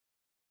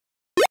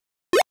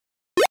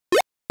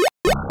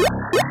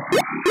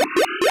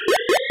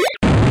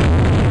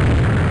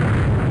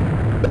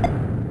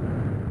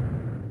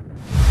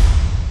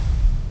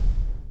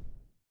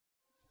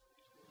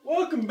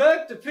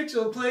back to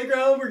Pixel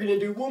Playground. We're gonna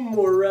do one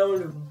more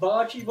round of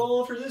bocce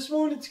ball for this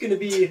one. It's gonna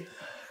be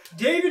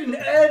David and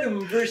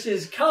Adam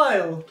versus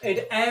Kyle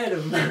and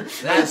Adam.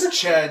 That's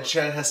Chad.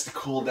 Chad has to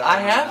cool down. I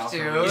have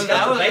to. He's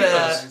That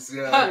got was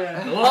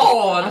Yeah.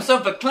 Oh, I'm so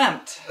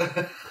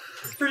verklempt.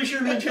 Pretty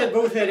sure me and Chad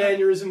both had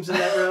aneurysms in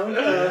that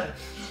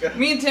round.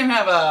 Me and Tim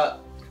have a,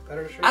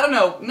 I don't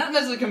know, not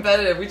necessarily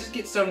competitive. We just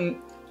get so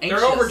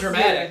anxious. They're over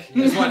dramatic.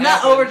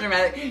 Not over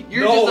dramatic.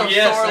 You're just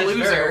a sore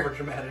loser. Over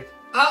dramatic.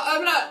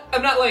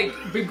 I'm not like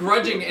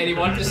begrudging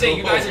anyone. I'm just saying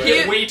you guys are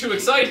getting way too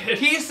excited.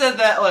 He said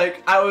that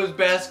like I was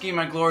basking in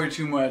my glory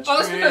too much. Oh,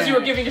 that's because you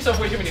were giving yourself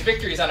way too many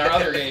victories on our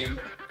other game.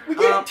 We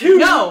get two.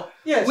 No.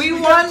 Yes, we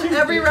got won two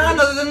every victories. round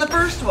other than the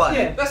first one.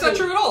 Yeah, That's not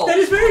true at all. That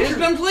is very It's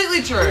true.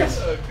 completely true. Yes.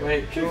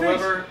 Wait, True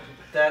whoever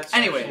that's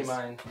Anyways. actually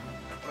mine.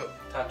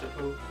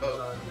 Tatapu was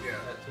on yeah.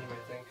 that team,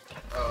 I think.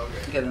 Oh,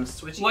 okay. Get them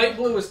switching. Light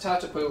blue is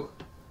Tatapu.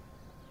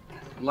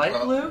 Light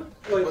blue?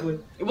 Wait, wait.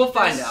 We'll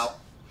find Yes. out.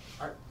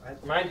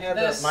 Mine had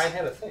This-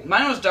 a thing.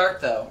 Mine was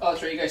dark though. Oh,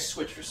 that's right. You guys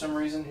switched for some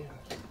reason.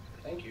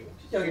 Thank you.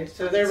 Okay,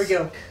 so there we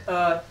go.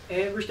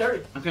 And we're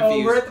starting. I'm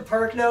confused. We're at the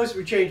park now, so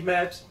we changed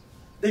maps.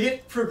 They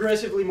get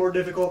progressively more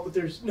difficult, but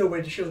there's no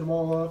way to show them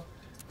all off.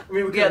 I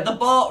mean, we Yeah, could- the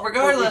ball,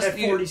 regardless, have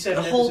the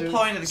 47 whole episodes.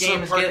 point of the game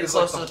Some is part getting is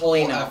close like to the the whole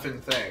Polino.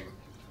 effing thing.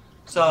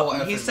 So whole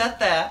he effing- set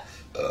that.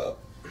 Oh,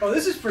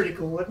 this is pretty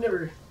cool. I've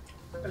never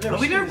But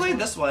we seen never played one.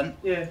 this one.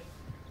 Yeah.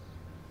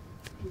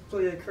 We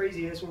play that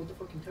crazy ass one with the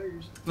fucking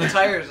tires. The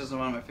tires is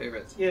one of my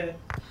favorites. Yeah.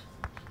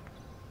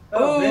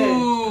 Oh, man.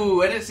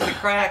 Ooh, I didn't see the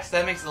cracks.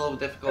 That makes it a little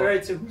difficult.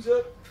 Alright, so who's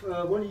up?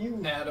 One of you.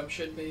 Adam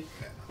should be.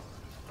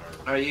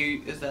 Are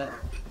you? Is that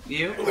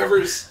you?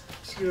 Whoever's.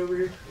 Just get over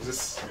here. Is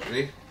this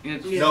me?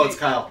 Yeah. No, it's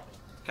Kyle.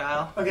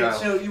 Kyle. Okay, Kyle.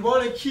 so you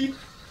want to keep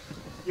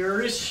your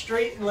wrist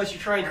straight unless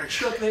you're trying to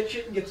chuck that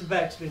shit and get some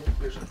backspin.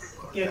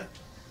 Yeah.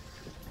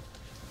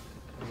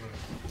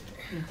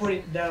 And put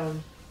it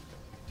down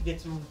to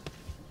get some.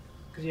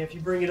 Because yeah, if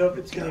you bring it up,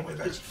 it's gonna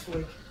just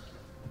flick.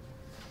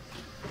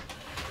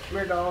 Come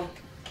here, dog.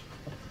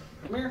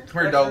 Come here.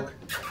 Come here, dog.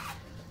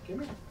 Come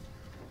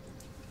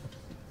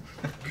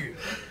here.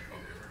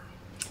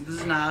 This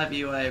is not a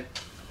view I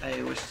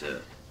wish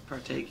to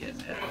partake in.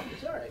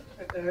 It's alright.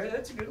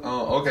 That's a good one.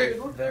 Oh, okay. That's a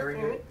good one. Very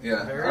good.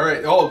 Yeah. Very All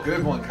right. Oh,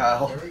 good one,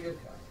 Kyle. Very good.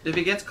 If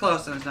it gets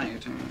close, then it's not your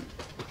turn.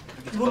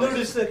 You will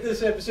notice that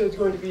this episode's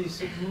going to be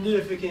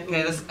significantly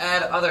Okay, let's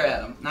add other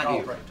Adam, not Oh,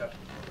 you, right.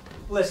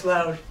 less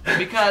loud.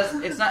 because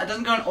it's not. It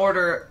doesn't go in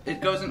order.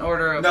 It goes in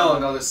order of.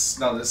 No, this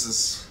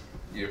is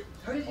you.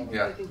 How did you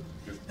Yeah.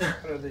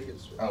 How did they get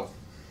switched? Oh,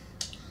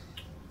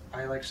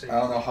 I like saying. I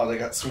don't know how they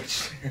got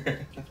switched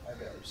here.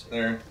 I've ever seen.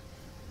 There.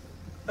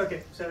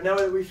 Okay, so now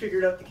that we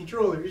figured out the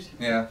controllers,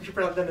 Yeah. we should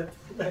probably done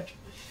that back.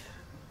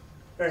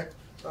 Alright,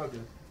 Oh,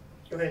 good.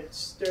 go ahead,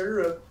 stir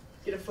her up,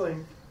 get a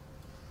flame.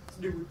 Let's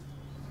do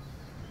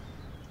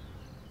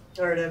it.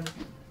 Alright, Evan.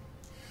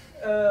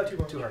 Too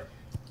much. Too hard.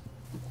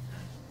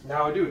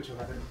 Now I do it too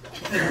hard.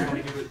 I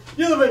only do it.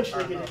 You'll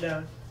eventually get it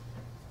down.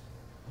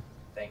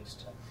 Thanks,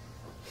 Tim.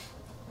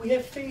 We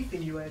have faith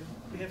in you, Ed.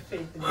 We have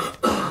faith in you.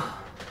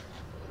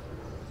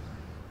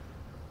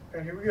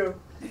 Alright, here we go.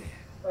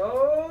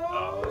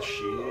 Oh,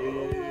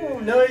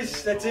 shit.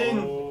 Nice, that's in.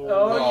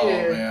 Oh,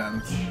 yeah.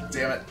 man.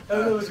 Damn it.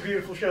 Oh, that was a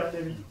beautiful shot,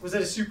 David. Was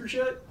that a super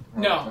shot?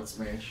 No. That's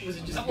me. Was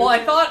it just Well, I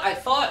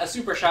thought a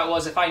super shot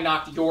was if I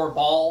knocked your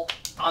ball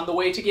on the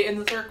way to get in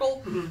the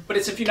circle, but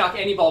it's if you knock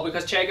any ball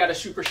because Chad got a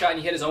super shot and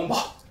he hit his own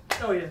ball.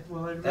 Oh, yeah.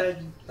 Well, I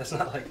imagine. That's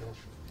not like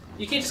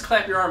You can't just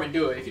clap your arm and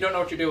do it. If you don't know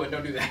what you're doing,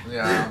 don't do that.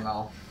 Yeah, I don't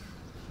know.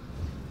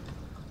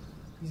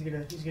 He's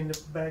gonna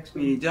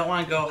backspin. You don't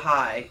want to go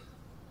high.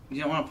 You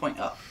don't want to point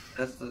up.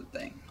 That's the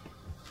thing.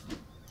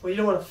 Well, you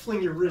don't want to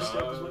fling your wrist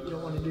up, is what you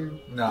don't want to do.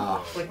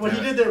 No. Like, what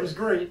he did there was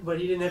great, but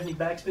he didn't have any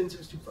backspin, so it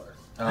was too far.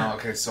 Oh,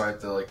 okay, so I have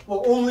to, like...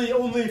 Well, only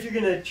if you're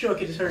gonna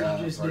chuck it as hard as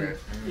you just okay.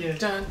 did. Yeah.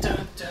 Dun,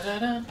 dun, dun,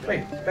 dun, dun.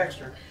 Wait,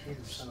 Baxter.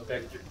 Son of a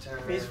Baxter.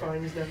 He's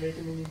fine, he's not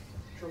making any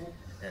trouble.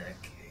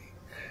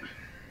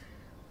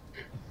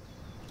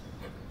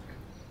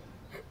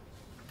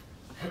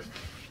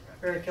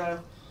 Alright,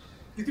 Kyle.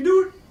 You can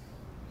do it!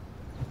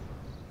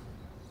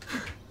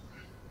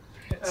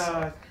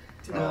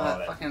 Too bad.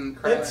 That fucking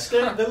crap.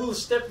 That little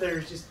step there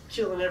is just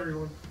killing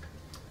everyone.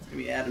 It's gonna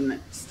be Adam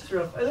next. It's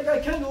rough. I think I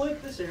kind of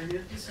like this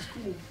area. This is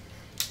cool.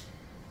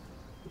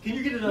 Can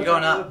you get it You're on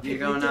going top of up. the You're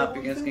picnic going up.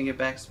 table You guys thing? can get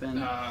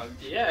backspin.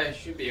 Yeah, I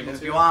should be able If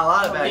to. you want a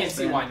lot of I can't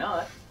see backspin. why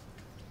not.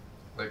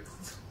 Like...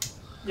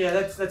 Yeah,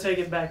 that's how you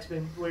get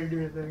backspin, the way you're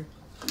doing it there.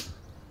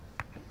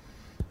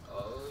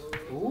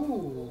 Ooh.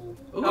 Ooh.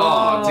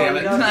 Oh, damn it.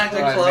 you got Knocked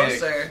it I made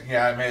closer.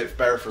 yeah, I made it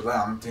better for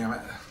them. Damn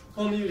it.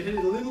 Only you to hit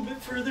it a little bit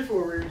further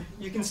forward.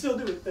 You can still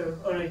do it though.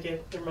 Oh no, you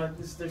can't. Never mind.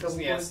 This is the double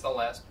Yeah, point. it's the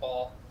last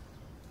ball.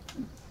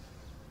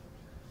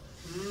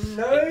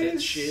 Nice. Hit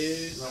that shit.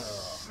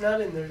 It's not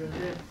in there though.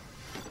 Yeah.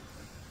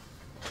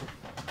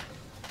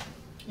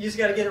 You just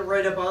gotta get it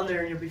right up on there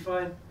and you'll be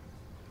fine.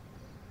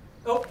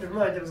 Oh, never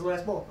mind. That was the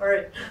last ball. All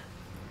right.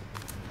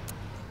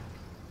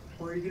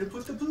 Where are you gonna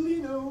put the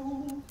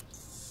Polino?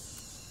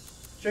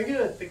 Try and get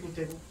it on the picnic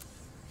table.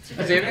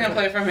 Is David gonna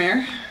play from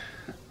here?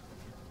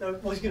 No,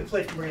 well, he's gonna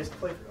play from where he has to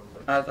play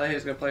from. I thought he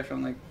was gonna play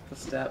from like the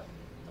step.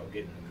 I'll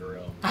get in the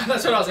grill.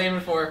 That's what I was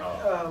aiming for.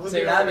 Look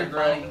Save at that That'd be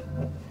funny.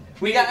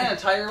 We got in a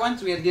tire once.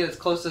 So we had to get as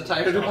close to the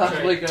tire as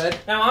possibly could.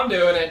 Now I'm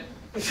doing it.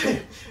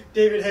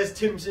 David has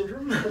Tim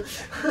syndrome.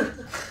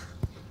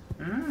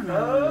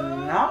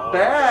 Not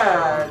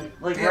bad.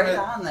 Like Damn right it.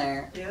 on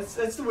there. Yeah,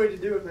 that's the way to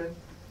do it, man.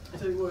 I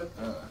tell you what.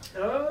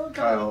 Oh,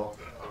 Kyle.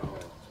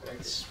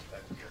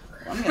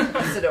 I'm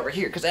gonna sit over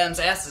here because Adam's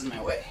ass is in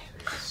my way.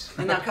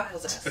 And now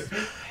Kyle's ass.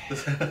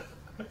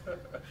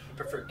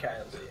 Prefer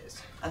Kyle's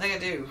ass. I think I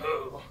do.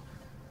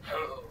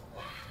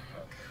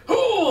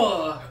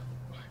 Ooh.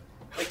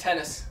 Like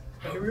tennis.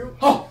 Here we go.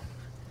 Oh.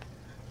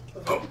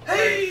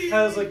 Hey!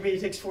 Kyle's like me, he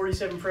takes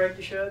 47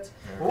 practice shots.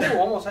 Ooh,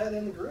 almost had it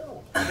in the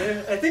grill.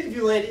 Yeah, I think if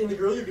you land in the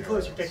grill, you'd be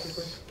closer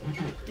technically.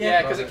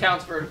 Yeah, because it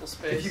counts vertical If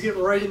space. you get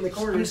right in the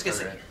corner. I'm just gonna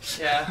sit here.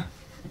 Yeah.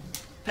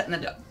 Petting the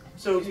dog.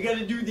 So you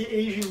gotta do the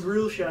Asian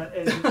grill shot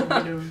as you've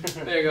been doing.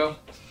 There you go.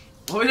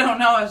 What we don't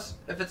know is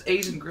if it's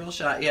Asian grill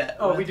shot yet.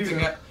 Oh, we do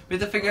know. We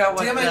have to figure out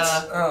what Damn it!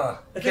 I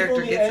think character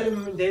only gets it.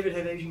 Adam and David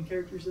have Asian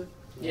characters though.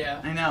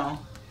 Yeah. I know.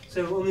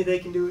 So only they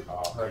can do it.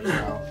 Oh, there you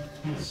go.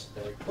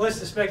 Unless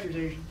the Spectre's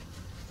Asian.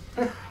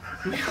 Yeah,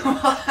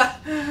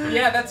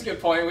 that's a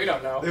good point. We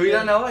don't know. We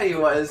don't know what he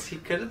was. He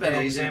could have been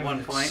Asian at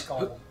one point.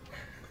 Skull.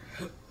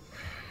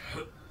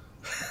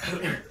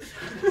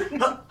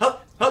 Hup,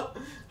 hup, hup,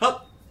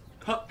 hup,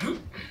 hup.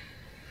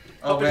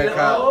 Oh man,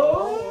 Kyle.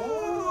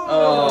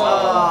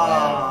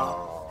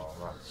 Oh.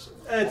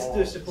 That's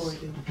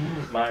disappointing.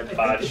 My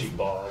bocce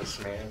balls,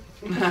 man.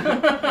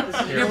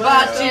 This is You're your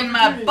last watching my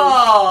opportunity.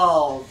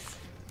 balls.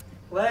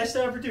 Last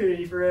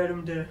opportunity for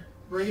Adam to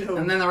bring it home.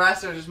 And then the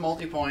rest are just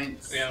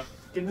multi-points. Yeah.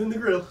 Get it in the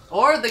grill.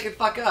 Or they could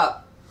fuck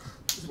up.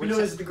 We know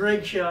it's the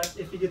Greg shot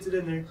if he gets it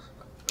in there.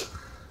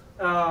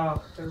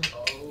 Oh.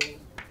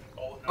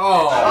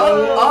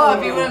 Oh,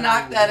 if you would have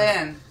knocked that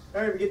in.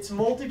 Alright, we get some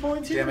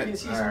multi-points here. Damn We it. can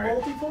see some Alright.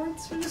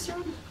 multi-points for this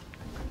one.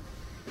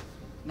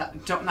 No,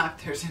 don't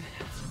knock theirs in.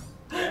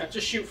 Yeah,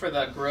 just shoot for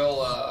the grill.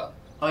 Oh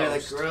yeah, the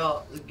post.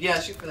 grill. Yeah,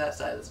 shoot for that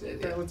side. That's a good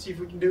Yeah, idea. let's see if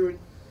we can do it.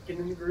 Get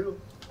in the grill.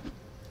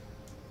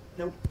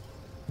 Nope.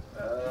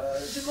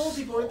 It's a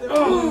multi-point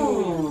though.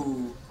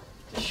 Ooh.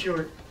 Just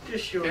short.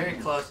 Just short. Very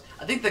close.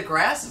 I think the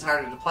grass is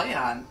harder to play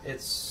on.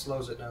 It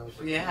slows it down.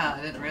 Yeah,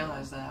 I didn't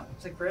realize that.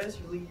 It's like grass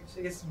or leaves.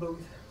 I guess it's both.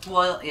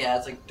 Well, yeah,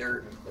 it's like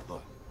dirt.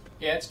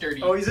 Yeah, it's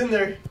dirty. Oh, he's in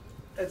there.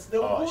 That's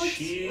the Oh, points.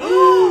 shit.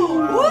 Woo!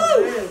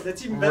 Man,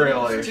 that's even better.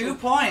 Really? 2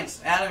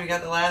 points. Adam, you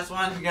got the last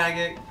one. You gotta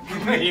get. You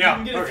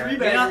can get a okay. three You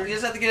bagger.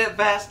 just have to get it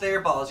past their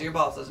balls. Your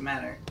balls doesn't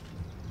matter.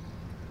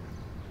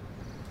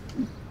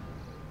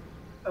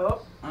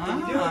 Oh.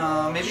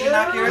 Ah, maybe you Yeah.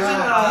 knock yours in.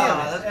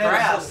 Ah, that's Yeah.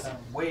 grass.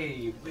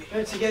 Way.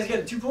 Alright, so you guys got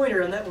a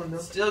 2-pointer on that one though.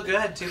 Still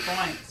good. 2 That's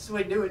points. the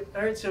way to do it.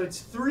 Alright, so it's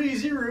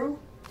 3-0.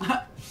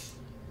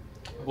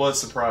 What a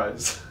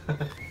surprise. All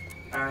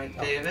right,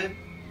 David.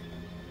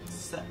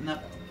 Setting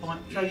up a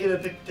point. Try to get a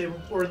pick table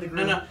or in the No,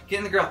 grill. no. Get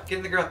in the grill. Get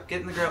in the grill.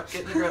 Get in the grill.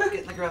 Get in the grill.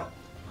 Get in the grill.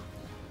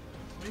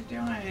 What are you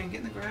doing?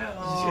 Get in the He's just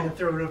gonna grill.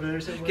 throw it over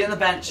there somewhere. Get in the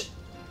bench.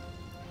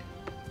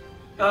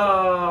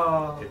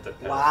 Oh. Hit the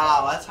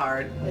Wow, that's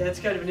hard. Yeah, it's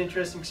kind of an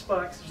interesting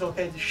spot 'cause there's all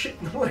kinds of shit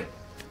in the way.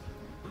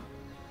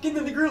 Get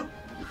in the grill.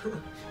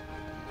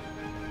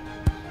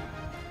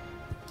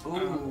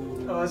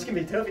 Ooh. Oh, that's gonna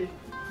be toughy.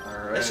 I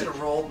Alright. should have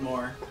rolled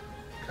more.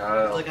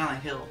 Kyle. Like on a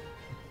hill.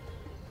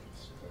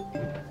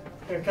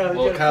 Here, Kyle,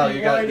 Well, got a Kyle, pretty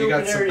you got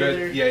wide some open area good.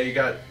 there. Yeah, you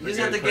got. You just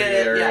a have to good get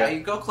it. area. Yeah, you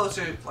go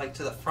closer, like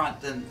to the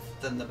front than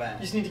the You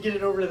bench. just need to get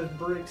it over to the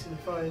bricks and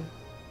fine.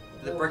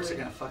 The bricks are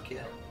gonna fuck you.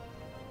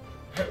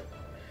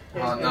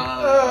 Oh, no.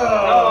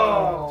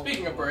 Oh.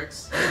 Speaking of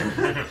bricks,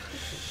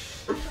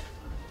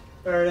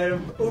 Alright,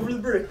 Adam, over the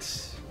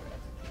bricks.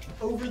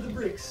 Over the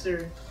bricks,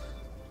 sir.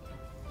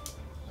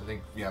 I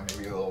think, yeah,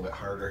 maybe a little bit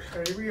harder.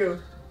 Alright, here we go.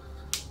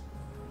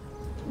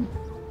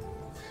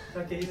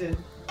 Okay, he's in.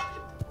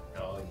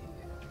 Oh,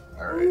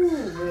 Alright.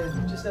 Ooh,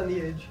 man, just on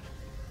the edge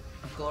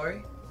Of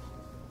glory.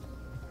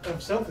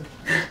 of something.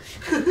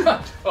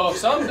 oh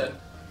something.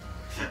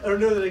 I don't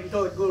know that I can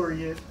call it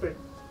glory yet, but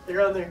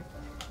they're on there.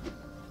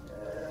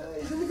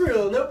 He's in the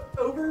grill. Nope,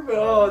 over. But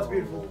oh, it's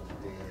beautiful.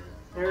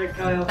 Alright,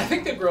 Kyle. I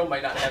think the grill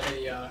might not have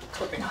any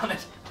clipping on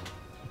it.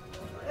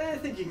 I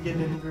think you can get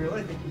it in the grill.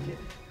 I think you can.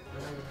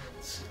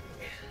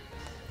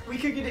 We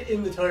could get it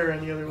in the tire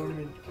on the other one. I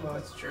mean, come on.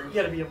 That's true. You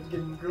gotta be able to get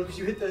in the grill because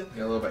you hit the.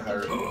 Yeah, a little bit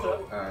harder.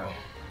 Oh,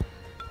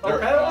 There-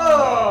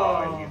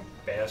 Kyle! you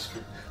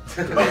bastard.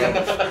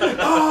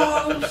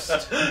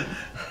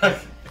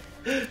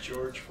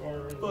 George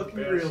Foreman. Fucking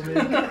bastard.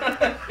 grill, man.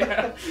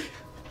 Yeah.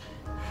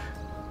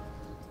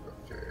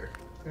 Okay.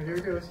 Alright, here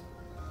it goes.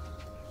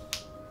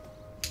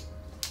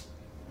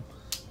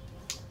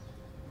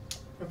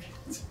 Okay,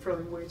 it's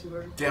probably way too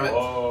hard. Damn it.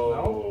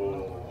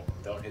 Whoa.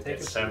 Don't hit Take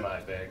that a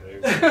semi back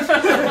there.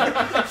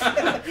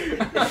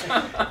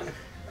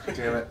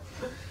 Damn it.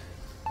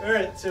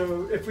 Alright,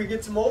 so if we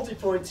get some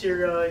multi-points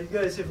here, you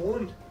guys have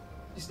won.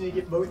 Just need to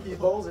get both these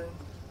balls in.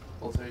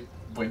 We'll take.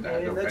 Wait, I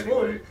And don't that's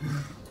anyway.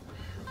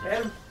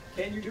 Adam,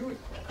 Can you do it?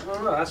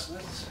 No, that's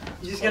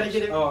You just gotta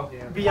get it Oh,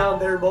 yeah.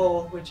 beyond their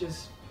ball, which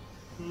is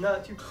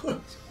not too close.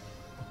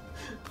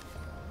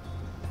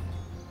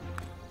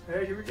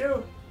 Alright, here we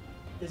go.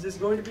 Is this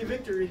going to be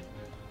victory?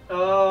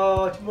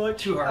 Oh, too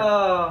much. Too hard.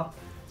 Oh,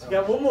 so we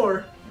got one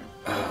more.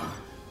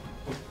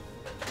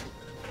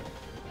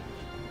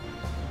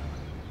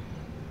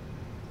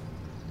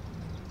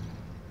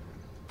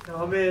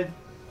 Oh man,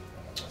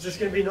 is this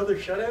gonna be another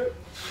shutout?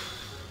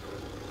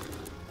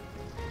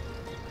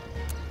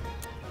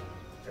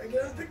 Try to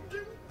get out there.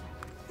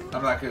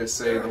 I'm not gonna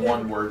say the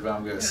one word, but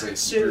I'm gonna say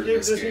screw Dave,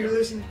 this listen, game.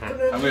 listen. I'm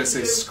gonna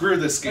say screw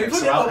this game, Put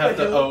so it I'll up have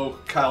the to hill. owe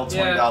Kyle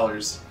Yeah.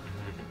 $20.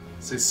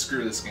 Say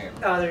screw this game.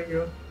 Ah, there you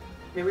go.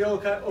 Yeah, we all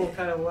kind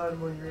of a lot of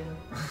money right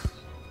now.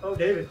 Oh,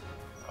 David.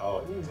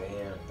 Oh,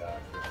 damn, Doctor.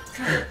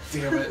 God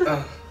damn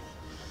it.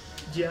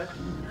 Jack.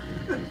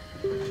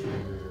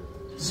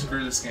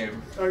 Screw this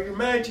game. Oh, your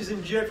match is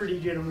in jeopardy,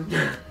 gentlemen.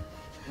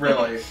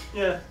 Really?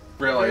 Yeah.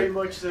 Very Really?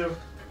 much so.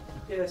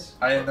 Yes.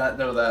 I did not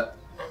know that.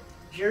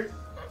 Sure.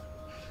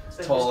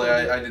 Totally,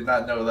 I did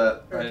not know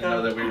that. I didn't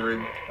know that we were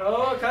in.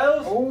 Oh,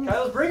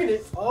 Kyle's bringing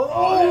it. Oh,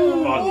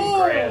 that fucking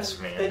grass,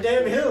 That man.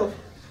 damn hill.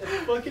 That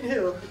fucking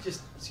hill. It's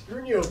just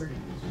screwing you over.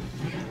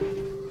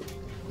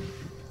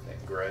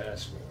 That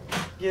grass,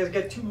 man. Yeah, I've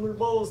got 2 more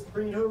balls to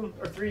bring it home.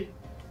 Or 3.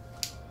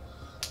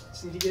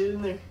 Just need to get it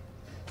in there.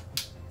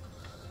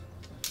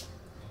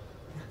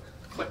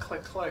 Click,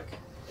 click, click.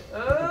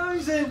 Oh,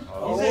 he's in.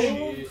 Oh, He's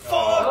in. shit.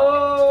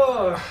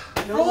 Oh.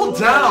 No. Roll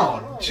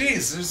down!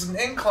 Jeez, there's an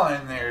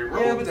incline there.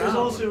 Roll Yeah, but down. there's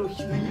also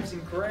leaves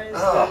and grass.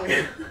 Oh. down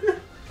there.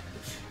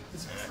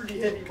 It's a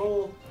pretty heavy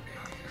bowl.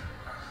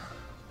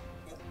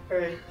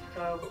 Alright,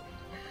 Kyle.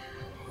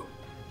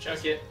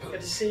 Chuck it. Got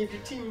to save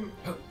your team.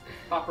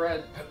 Pop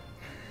red.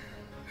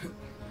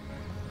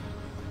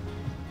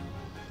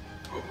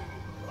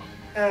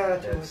 Ah, too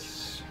much.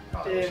 That's. Oh,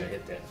 I wish I Damn.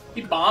 hit that.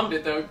 He bombed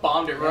it though. He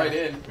bombed it right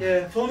in.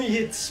 Yeah, if only he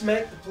had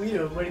smacked the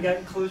Polito, might have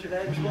gotten closer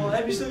to Abby's ball.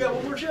 Abby still got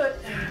one more shot.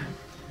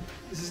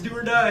 This is do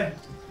or die.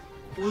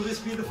 Will this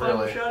be the final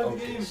Really? shot of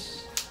the game?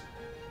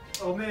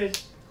 Oh man.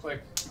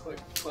 Click, click,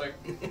 click,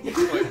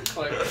 click,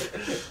 click.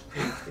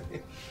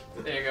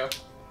 There you go.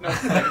 No,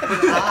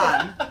 click.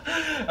 On.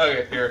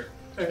 Okay, here.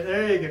 Alright,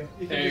 there you go. You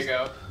can There you just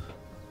go.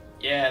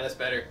 Yeah, that's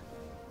better.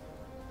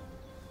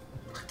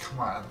 Come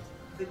on.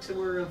 think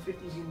somewhere around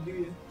 50 is gonna do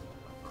you.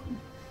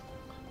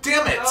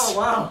 Damn it! Oh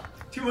wow.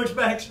 Too much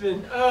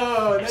backspin.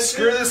 Oh, that's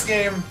Screw it. this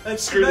game.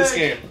 That's Screw the this match.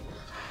 game.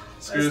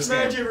 Screw That's this the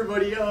match, game.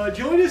 everybody.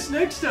 Join us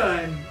next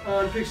time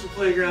on Pixel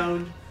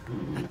Playground,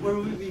 where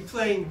we'll be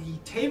playing the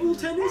table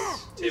tennis.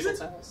 Is Table it?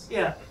 tennis.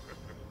 Yeah,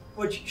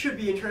 which should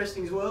be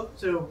interesting as well.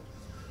 So,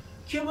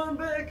 come on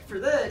back for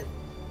that.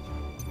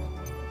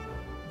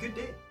 Good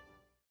day.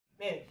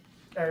 Man,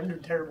 I'm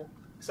doing terrible.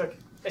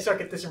 I suck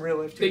at this in real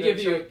life too. They give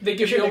you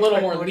a shouldn't little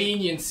expect more much.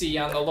 leniency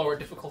on the lower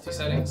difficulty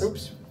settings.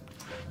 Oops.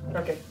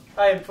 Okay,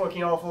 I am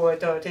fucking awful at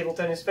table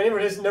tennis. If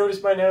anyone hasn't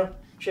noticed by now,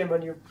 shame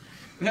on you.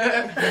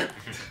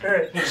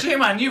 Alright.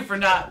 Shame on you for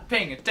not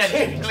paying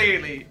attention,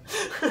 clearly.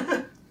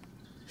 Alright.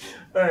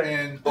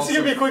 And This is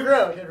gonna be a quick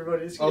round,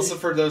 everybody. It's gonna Also,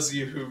 be... for those of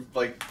you who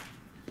like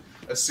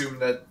assume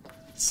that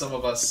some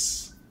of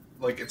us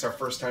it's our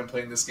first time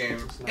playing this game,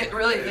 It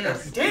really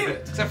is.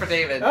 David! Except for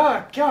David.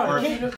 Ah, God, Or- I can't...